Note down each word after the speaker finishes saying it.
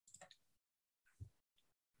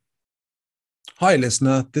Hi,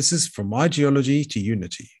 listener. This is From Ideology to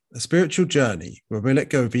Unity, a spiritual journey where we let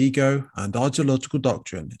go of ego and ideological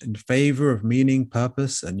doctrine in favor of meaning,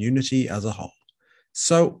 purpose, and unity as a whole.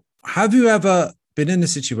 So, have you ever been in a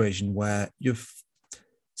situation where you've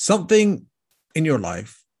something in your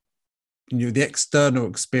life, the external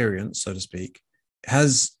experience, so to speak,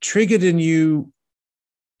 has triggered in you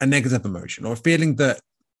a negative emotion or a feeling that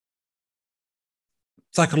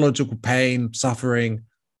psychological pain, suffering,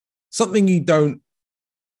 something you don't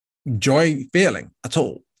enjoy feeling at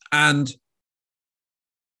all? And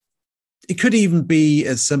it could even be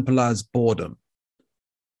as simple as boredom.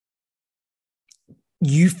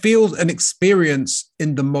 You feel an experience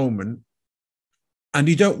in the moment and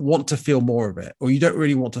you don't want to feel more of it, or you don't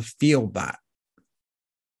really want to feel that.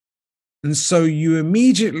 And so you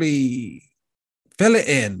immediately fill it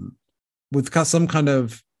in with some kind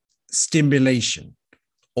of stimulation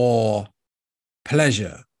or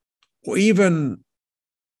pleasure or even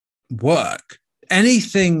work,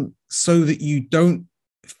 anything so that you don't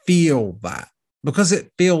feel that, because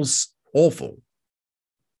it feels awful,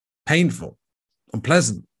 painful,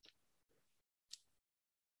 unpleasant.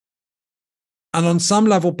 And on some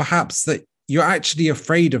level, perhaps that you're actually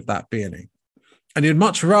afraid of that feeling. And you'd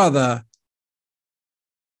much rather,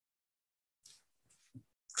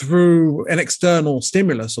 through an external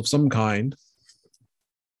stimulus of some kind,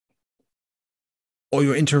 or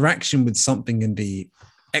your interaction with something in the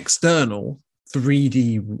external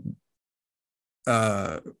 3D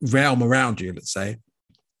realm around you, let's say,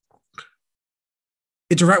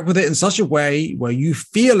 interact with it in such a way where you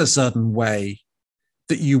feel a certain way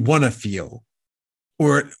that you want to feel,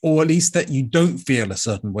 or at least that you don't feel a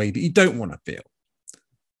certain way that you don't want to feel.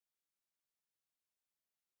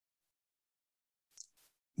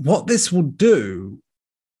 What this will do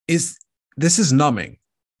is, this is numbing.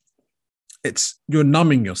 You're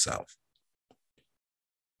numbing yourself.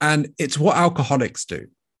 And it's what alcoholics do.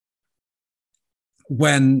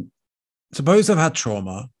 Suppose they've had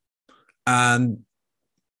trauma, and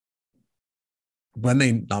when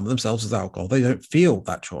they numb themselves with alcohol, they don't feel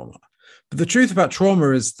that trauma. But the truth about trauma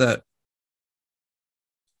is that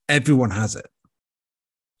everyone has it.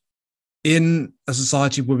 In a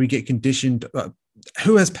society where we get conditioned,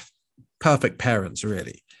 who has perfect parents,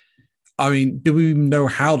 really? I mean, do we even know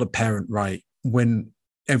how to parent right when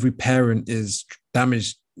every parent is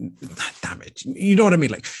damaged? You know what I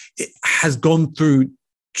mean? Like, it has gone through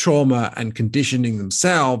trauma and conditioning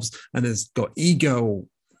themselves and has got ego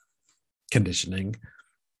conditioning.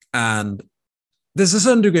 And there's a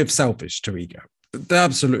certain degree of selfish to ego. There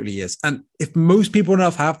absolutely is. And if most people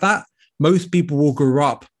enough have that, most people will grow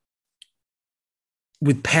up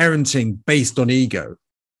with parenting based on ego.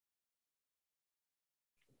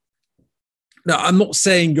 Now, I'm not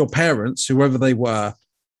saying your parents, whoever they were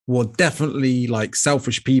definitely like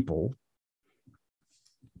selfish people.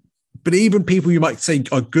 But even people you might say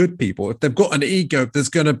are good people, if they've got an ego, there's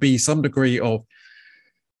going to be some degree of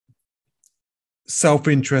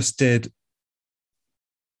self-interested,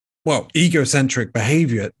 egocentric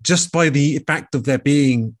behavior just by the fact of there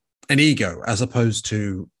being an ego, as opposed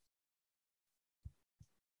to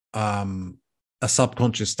a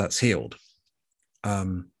subconscious that's healed,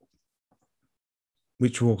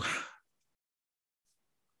 which will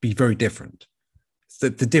be very different. The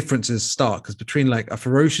difference is stark, because between like a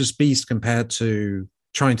ferocious beast compared to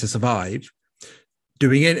trying to survive,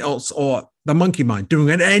 doing it, or the monkey mind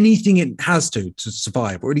doing anything it has to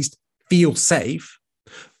survive, or at least feel safe,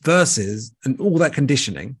 versus, and all that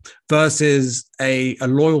conditioning, versus a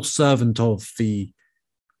loyal servant of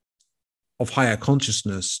higher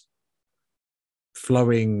consciousness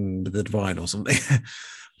flowing with the divine or something.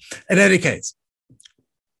 In any case,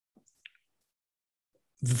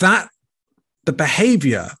 that the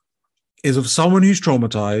behavior is of someone who's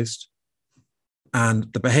traumatized,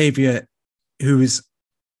 and the behavior who is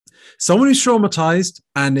someone who's traumatized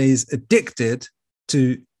and is addicted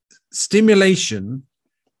to stimulation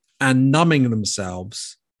and numbing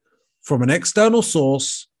themselves from an external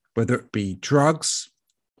source, whether it be drugs,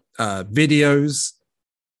 videos,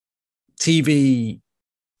 TV,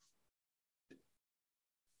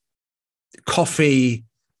 coffee,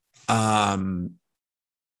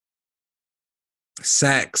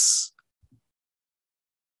 sex.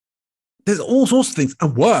 There's all sorts of things,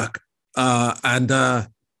 and work, and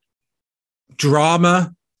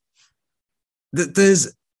drama.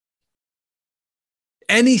 There's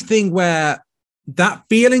anything where that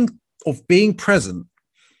feeling of being present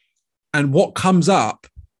and what comes up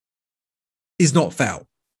is not felt.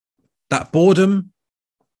 That boredom,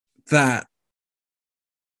 that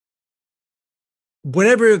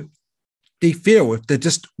whatever they feel, if they're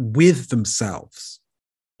just with themselves,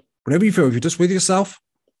 whatever you feel, if you're just with yourself,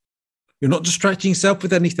 you're not distracting yourself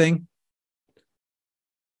with anything.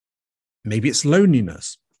 Maybe it's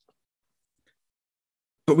loneliness.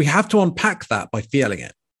 But we have to unpack that by feeling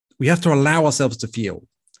it. We have to allow ourselves to feel.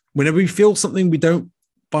 Whenever we feel something we don't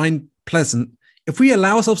find pleasant, if we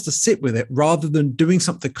allow ourselves to sit with it rather than doing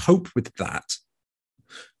something to cope with that,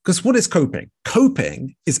 because what is coping?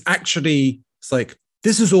 Coping is actually, it's like,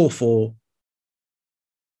 this is awful.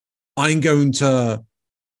 I'm going to,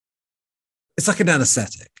 it's like an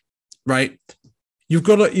anesthetic, right? You've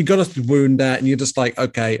got a wound there, and you're just like,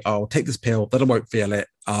 okay, I'll take this pill, then I won't feel it,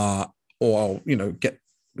 or I'll, get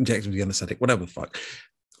injected with the anesthetic, whatever the fuck.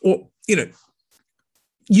 Or, you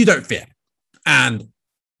don't feel it.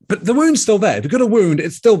 But the wound's still there. If you've got a wound,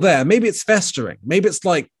 it's still there. Maybe it's festering. Maybe it's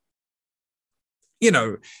like,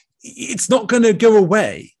 it's not going to go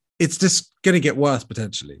away. It's just going to get worse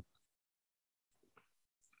potentially.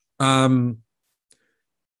 So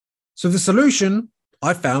the solution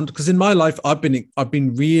I found, because in my life I've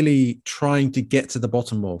been really trying to get to the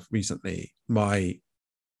bottom of recently my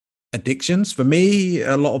addictions. For me,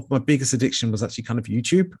 a lot of my biggest addiction was actually kind of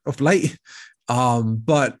YouTube of late.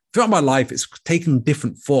 But throughout my life, it's taken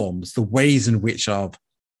different forms, the ways in which I've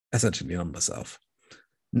essentially numbed myself.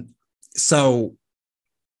 So,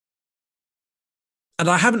 and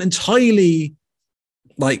I haven't entirely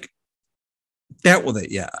dealt with it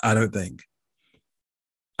yet, I don't think.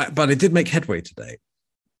 But I did make headway today.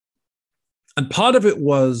 And part of it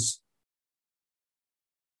was,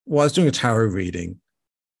 I was doing a tarot reading.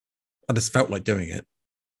 I just felt like doing it.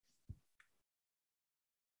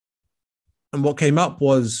 And what came up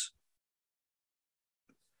was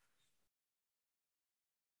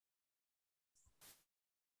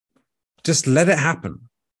just let it happen.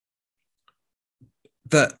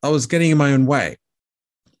 That I was getting in my own way.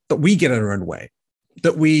 That we get in our own way.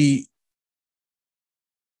 That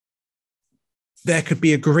there could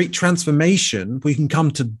be a great transformation. We can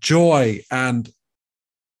come to joy and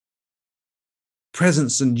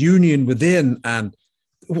presence and union within, and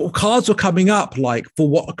cards were coming up for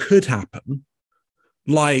what could happen,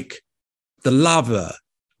 like the lovers,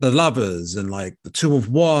 and the Two of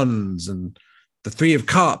Wands and the Three of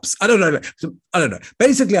Cups. I don't know.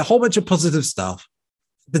 Basically, a whole bunch of positive stuff.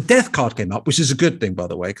 The Death card came up, which is a good thing, by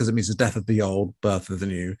the way, because it means the death of the old, birth of the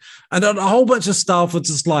new. And then a whole bunch of stuff was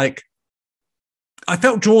just I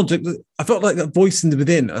felt drawn to. I felt like that voice in the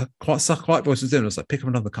within, a quiet voice within. I was like, pick up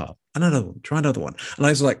another card, another one, try another one, and I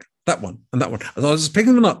was like, that one and that one. And I was just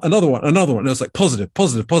picking them up, another one. And it was like positive.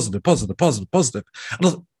 And I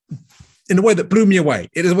was, in a way that blew me away.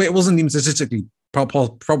 In a way it wasn't even statistically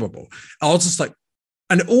probable. I was just like,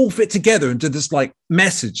 and it all fit together into this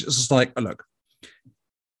message. It's just like, oh, look,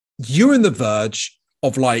 you're in the verge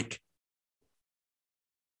of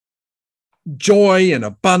joy and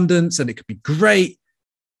abundance, and it could be great.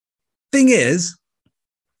 Thing is,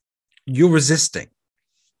 you're resisting.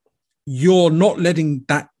 You're not letting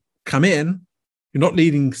that come in. You're not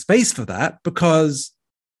leaving space for that because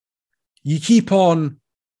you keep on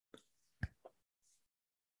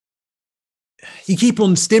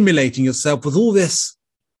stimulating yourself with all this.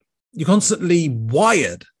 You're constantly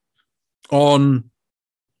wired on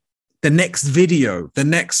the next video, the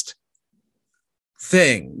next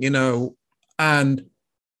thing, and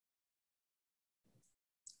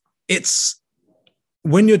it's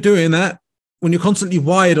when you're doing that, when you're constantly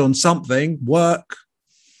wired on something, work,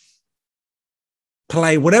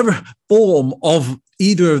 play, whatever form of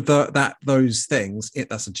either of those things,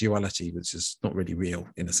 that's a duality, which is not really real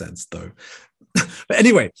in a sense, though. But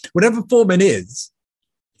anyway, whatever form it is,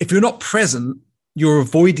 if you're not present, you're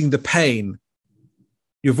avoiding the pain.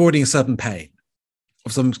 You're avoiding a certain pain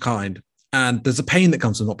of some kind. And there's a pain that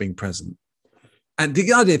comes from not being present. And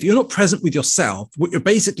the idea, if you're not present with yourself, what you're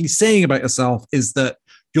basically saying about yourself is that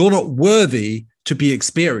you're not worthy to be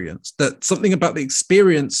experienced, that something about the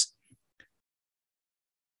experience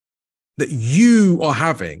that you are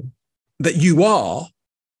having, that you are,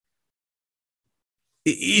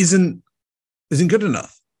 isn't good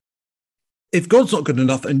enough. If God's not good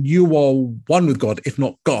enough and you are one with God, if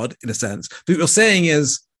not God, in a sense, what you're saying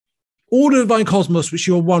is all the divine cosmos which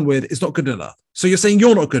you're one with is not good enough. So you're saying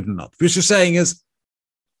you're not good enough. What you're saying is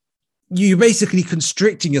you're basically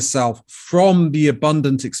constricting yourself from the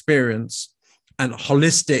abundant experience and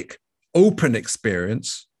holistic, open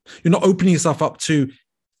experience. You're not opening yourself up to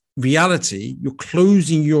reality. You're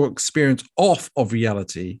closing your experience off of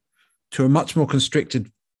reality to a much more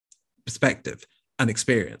constricted perspective and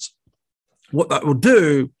experience. What that will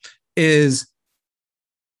do is,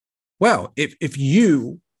 well, if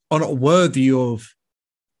you are not worthy of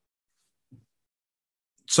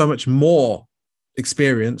so much more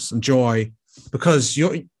experience and joy because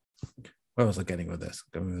you're. Where was I getting with this?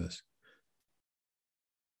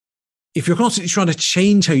 If you're constantly trying to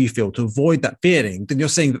change how you feel to avoid that feeling, then you're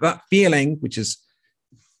saying that that feeling, which is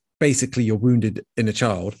basically your wounded inner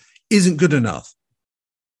child, isn't good enough.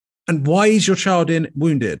 And why is your child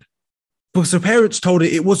wounded? Because the parents told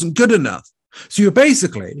it wasn't good enough. So you're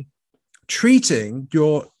basically treating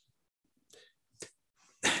your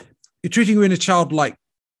inner child like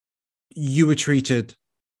you were treated,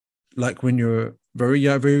 like when you were very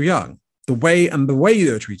young. The way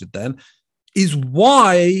you were treated then is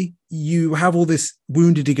why you have all this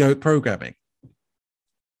wounded ego programming.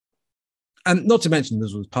 And not to mention,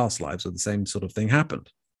 this was past lives where the same sort of thing happened.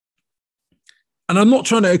 And I'm not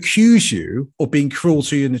trying to accuse you of being cruel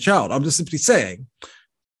to your inner child. I'm just simply saying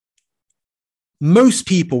most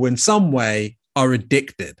people in some way are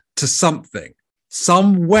addicted to something,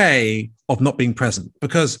 some way of not being present,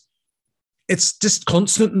 because it's just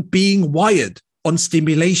constant being wired on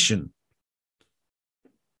stimulation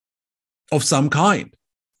of some kind.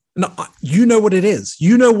 Now, you know what it is.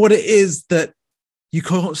 You know what it is that you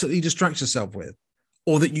constantly distract yourself with,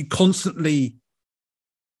 or that you constantly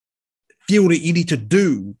feel that you need to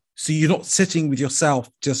do, so you're not sitting with yourself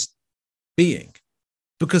just being,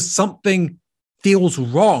 because something feels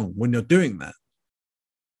wrong when you're doing that.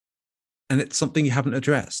 And it's something you haven't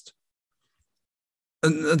addressed.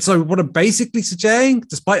 And so what I'm basically saying,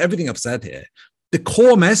 despite everything I've said here, the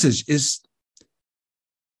core message is,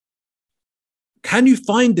 can you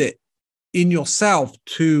find it in yourself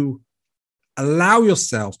to allow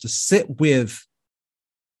yourself to sit with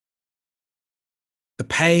the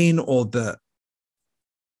pain or the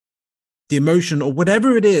emotion or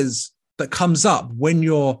whatever it is that comes up when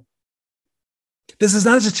there's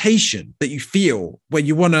an agitation that you feel where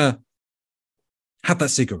you want to have that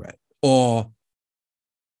cigarette or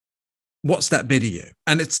watch that video.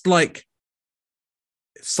 And it's like,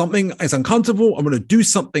 something is uncomfortable. I'm going to do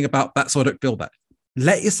something about that so I don't feel that.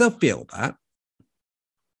 Let yourself feel that.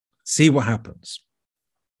 See what happens.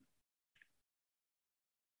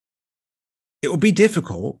 It will be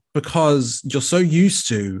difficult because you're so used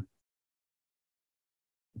to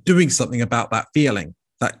doing something about that feeling,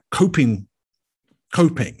 that coping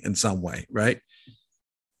in some way, right?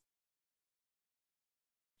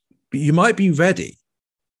 But you might be ready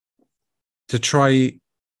to try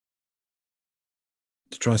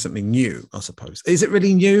something new, I suppose. Is it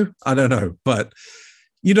really new? I don't know, but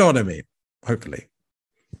you know what I mean, hopefully.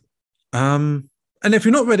 And if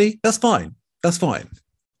you're not ready, that's fine. That's fine.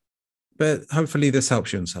 But hopefully this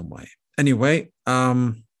helps you in some way. Anyway,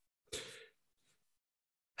 have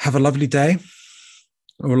a lovely day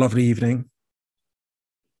or a lovely evening.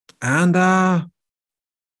 And bye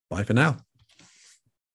for now.